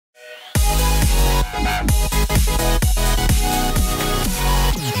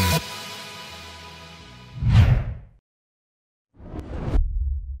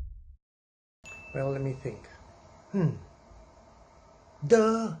Well, let me think.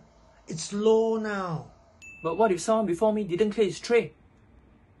 Duh! It's law now. But what if someone before me didn't clear his tray?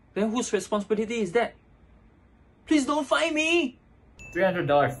 Then whose responsibility is that? Please don't fine me!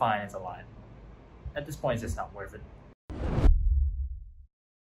 $300 fine is a lot. At this point, it's just not worth it.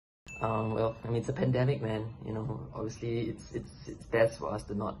 Well, I mean, it's a pandemic, man. You know, obviously, it's best for us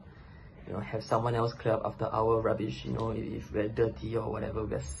to not, have someone else clear up after our rubbish. You know, if we're dirty or whatever,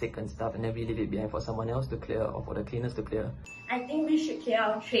 we're sick and stuff, and then we leave it behind for someone else to clear or for the cleaners to clear. I think we should clear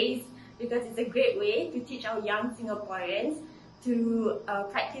our trays because it's a great way to teach our young Singaporeans to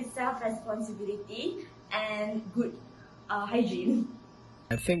practice self-responsibility and good hygiene.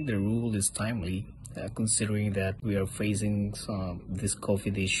 I think the rule is timely, considering that we are facing this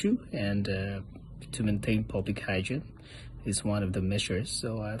COVID issue, and to maintain public hygiene is one of the measures.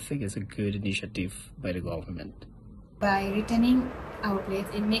 So I think it's a good initiative by the government. By returning our plates,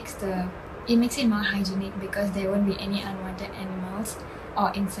 it makes it more hygienic because there won't be any unwanted animals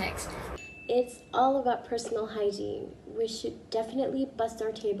or insects. It's all about personal hygiene. We should definitely bust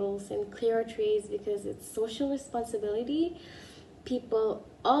our tables and clear our trays because it's social responsibility. People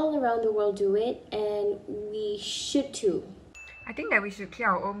all around the world do it, and we should too. I think that we should clear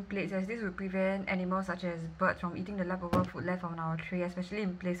our own plates, as this would prevent animals such as birds from eating the leftover food left on our tray, especially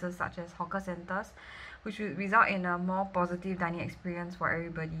in places such as hawker centres, which would result in a more positive dining experience for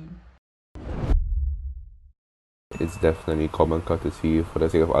everybody. It's definitely common courtesy for the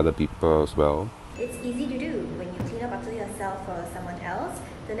sake of other people as well. It's easy to do. When you clean up after yourself or someone else,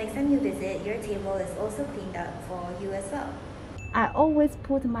 the next time you visit, your table is also cleaned up for you as well. I always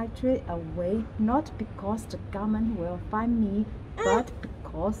put my tray away, not because the government will fine me, but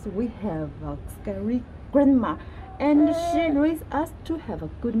because we have a scary grandma and she raised us to have a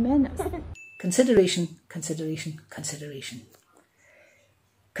good manners. Consideration, consideration, consideration.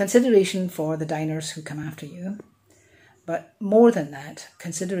 Consideration for the diners who come after you, but more than that,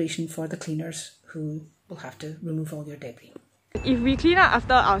 consideration for the cleaners who will have to remove all your debris. If we clean up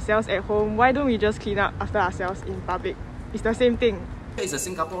after ourselves at home, why don't we just clean up after ourselves in public? It's the same thing. It's a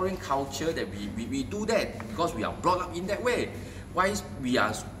Singaporean culture that we do that because we are brought up in that way. Why we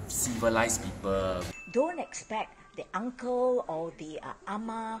are civilized people. Don't expect the uncle or the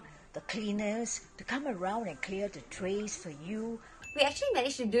ama, the cleaners, to come around and clear the trays for you. We actually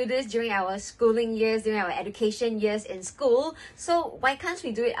managed to do this during our schooling years, during our education years in school. So why can't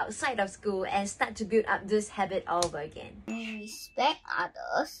we do it outside of school and start to build up this habit all over again? Respect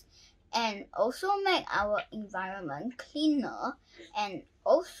others and also make our environment cleaner, and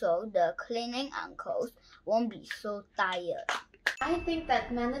also the cleaning uncles won't be so tired. I think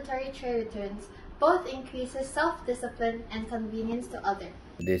that mandatory tray returns both increases self-discipline and convenience to others.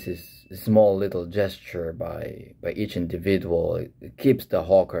 This is a small little gesture by each individual. It keeps the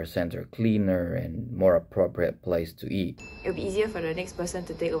hawker center cleaner and more appropriate place to eat. It'll be easier for the next person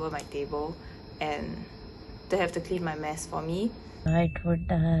to take over my table and to have to clean my mess for me. It would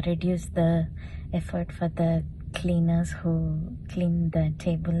reduce the effort for the cleaners who clean the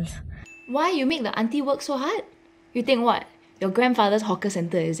tables. Why you make the auntie work so hard? You think what? Your grandfather's hawker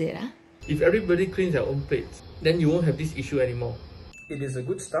center, is it? Huh? If everybody cleans their own plates, then you won't have this issue anymore. It is a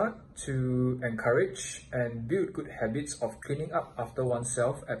good start to encourage and build good habits of cleaning up after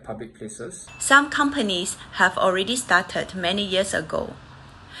oneself at public places. Some companies have already started many years ago.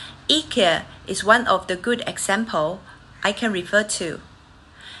 IKEA is one of the good examples I can refer to.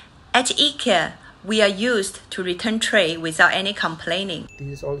 At IKEA, we are used to return tray without any complaining. This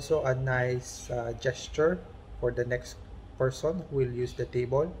is also a nice gesture for the next person who will use the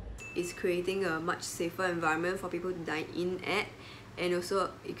table. It's creating a much safer environment for people to dine in at, and also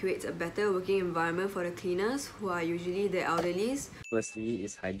it creates a better working environment for the cleaners who are usually the elderlies. Firstly,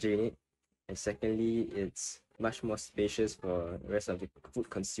 it's hygienic, and secondly, it's much more spacious for the rest of the food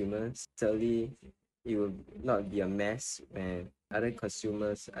consumers. Thirdly, it will not be a mess when other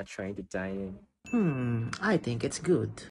consumers are trying to dine in. I think it's good.